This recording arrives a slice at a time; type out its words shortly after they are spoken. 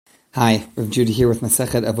Hi, Rav Judah here with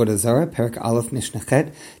Masechet Avodah Zarah, Perek Aleph Mishnah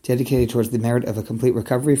Chet, dedicated towards the merit of a complete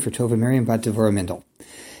recovery for Tova Miriam Bat Devorah Mindel.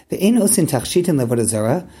 Ve'ein osin tachshitin le'avodah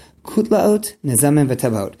zarah, kutlaot, nezamen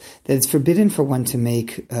v'tabaot. That it's forbidden for one to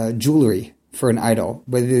make jewelry for an idol,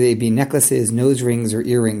 whether they be necklaces, nose rings, or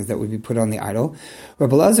earrings that would be put on the idol.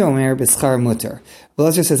 Rabbi Elazar Omer b'schar muter.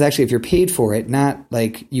 Rabbi Elazar says actually if you're paid for it, not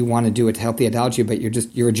like you want to do it to help the idolatry, but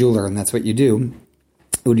you're a jeweler and that's what you do,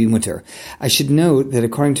 it would be mutter. I should note that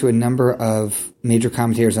according to a number of major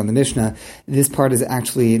commentators on the Mishnah, this part is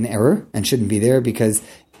actually an error and shouldn't be there because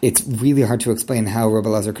it's really hard to explain how Rabbi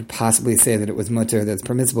Elazar could possibly say that it was mutter, that's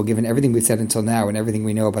permissible, given everything we've said until now and everything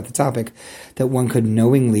we know about the topic, that one could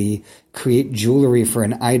knowingly create jewelry for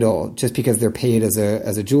an idol just because they're paid as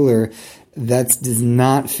a jeweler. That does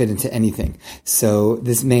not fit into anything. So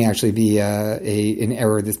this may actually be an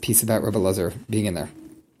error, this piece about Rabbi Elazar being in there.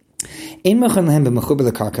 So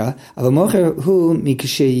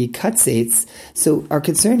our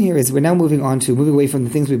concern here is we're now moving away from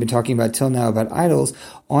the things we've been talking about till now about idols,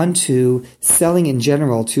 onto selling in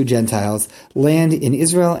general to Gentiles land in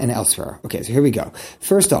Israel and elsewhere. Okay, so here we go.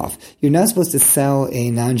 First off, you're not supposed to sell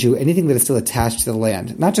a non-Jew anything that is still attached to the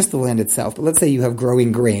land, not just the land itself, but let's say you have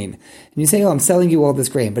growing grain, and you say, I'm selling you all this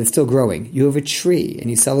grain, but it's still growing. You have a tree,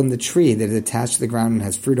 and you sell them the tree that is attached to the ground and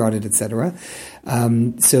has fruit on it, etc.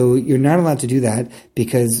 So you're not allowed to do that,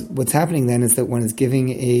 because what's happening then is that one is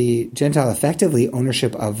giving a Gentile effectively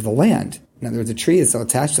ownership of the land. In other words, a tree is still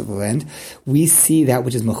attached to the land. We see that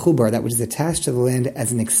which is mechubar, that which is attached to the land,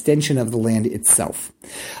 as an extension of the land itself.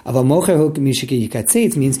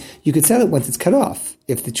 It means you could sell it once it's cut off.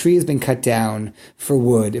 If the tree has been cut down for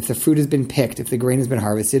wood, if the fruit has been picked, if the grain has been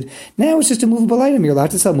harvested, now it's just a movable item. You're allowed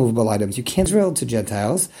to sell movable items. You can't sell to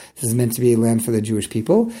Gentiles. This is meant to be a land for the Jewish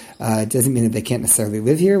people. It doesn't mean that they can't necessarily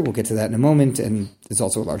live here. We'll get to that in a moment, and there's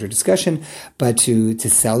also a larger discussion. But to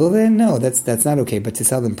sell the land, no, that's not okay. But to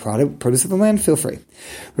sell them produce of the land, feel free.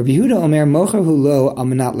 Rabbi Yehuda Omer mocher hu lo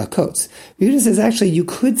amanat lakos. Rabbi Yehuda says actually you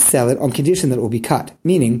could sell it on condition that it will be cut.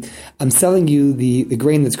 Meaning, I'm selling you the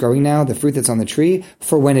grain that's growing now, the fruit that's on the tree,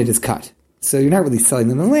 for when it is cut. So you're not really selling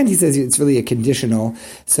them the land. He says it's really a conditional,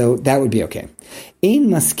 so that would be okay. Ein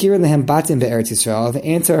maskir lehem batim be'eretz Yisrael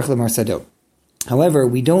ve'ein tzarich lemar sadot. However,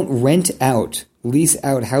 we don't lease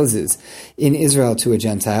out houses in Israel to a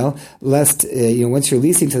Gentile, lest, once you're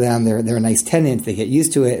leasing to them, they're a nice tenant, they get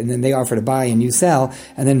used to it, and then they offer to buy and you sell,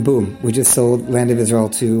 and then boom, we just sold land of Israel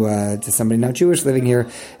to somebody not Jewish living here,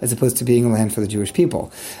 as opposed to being a land for the Jewish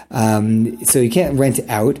people. So you can't rent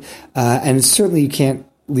out, and certainly you can't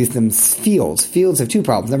lease them fields. Fields have two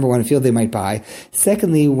problems. Number one, a field they might buy.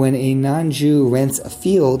 Secondly, when a non-Jew rents a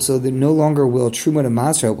field, so that no longer will Trumot and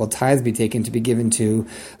Masra, will tithes be taken to be given to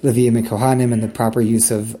Leviim and Kohanim and the proper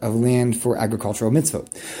use of land for agricultural mitzvot.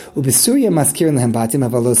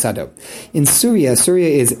 In Syria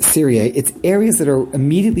is Syria. It's areas that are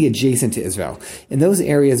immediately adjacent to Israel. In those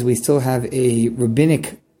areas, we still have a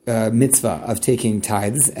rabbinic mitzvah of taking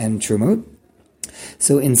tithes and Trumot.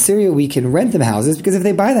 So in Syria, we can rent them houses, because if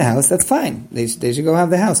they buy the house, that's fine. They should go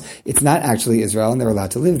have the house. It's not actually Israel, and they're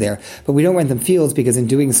allowed to live there. But we don't rent them fields, because in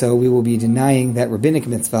doing so, we will be denying that rabbinic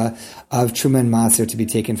mitzvah of Truma and Maser to be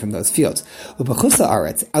taken from those fields. Ubechutz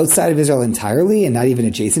la'aretz, outside of Israel entirely, and not even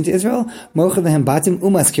adjacent to Israel, mocher lehem batim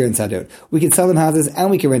umaskir and sadot. We can sell them houses,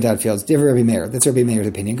 and we can rent out fields. Divrei Rabbi Meir. That's Rabbi Meir's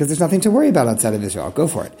opinion, because there's nothing to worry about outside of Israel. Go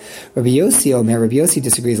for it. Rabbi Yossi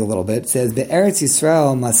disagrees a little bit, says, Be'eretz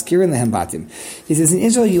Yisrael maskir lehem batim. He says, in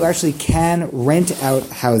Israel, you actually can rent out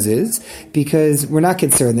houses, because we're not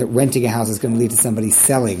concerned that renting a house is going to lead to somebody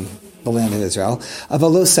selling the land of Israel, of a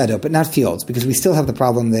low setup, but not fields, because we still have the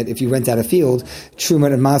problem that if you rent out a field,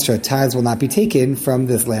 Trumot and Masra, tithes will not be taken from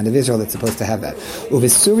this land of Israel that's supposed to have that.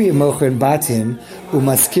 Uvesuria mochen batim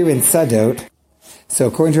umaskirin sadot. So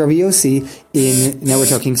according to Rabbi Yossi, now we're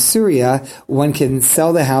talking Syria, one can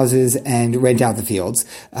sell the houses and rent out the fields,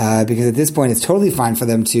 because at this point it's totally fine for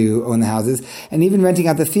them to own the houses. And even renting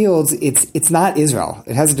out the fields, it's not Israel.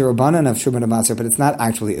 It has a derabanan of Trumot and Maser, but it's not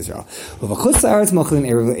actually Israel. And according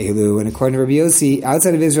to Rabbi Yossi,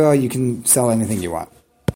 outside of Israel, you can sell anything you want.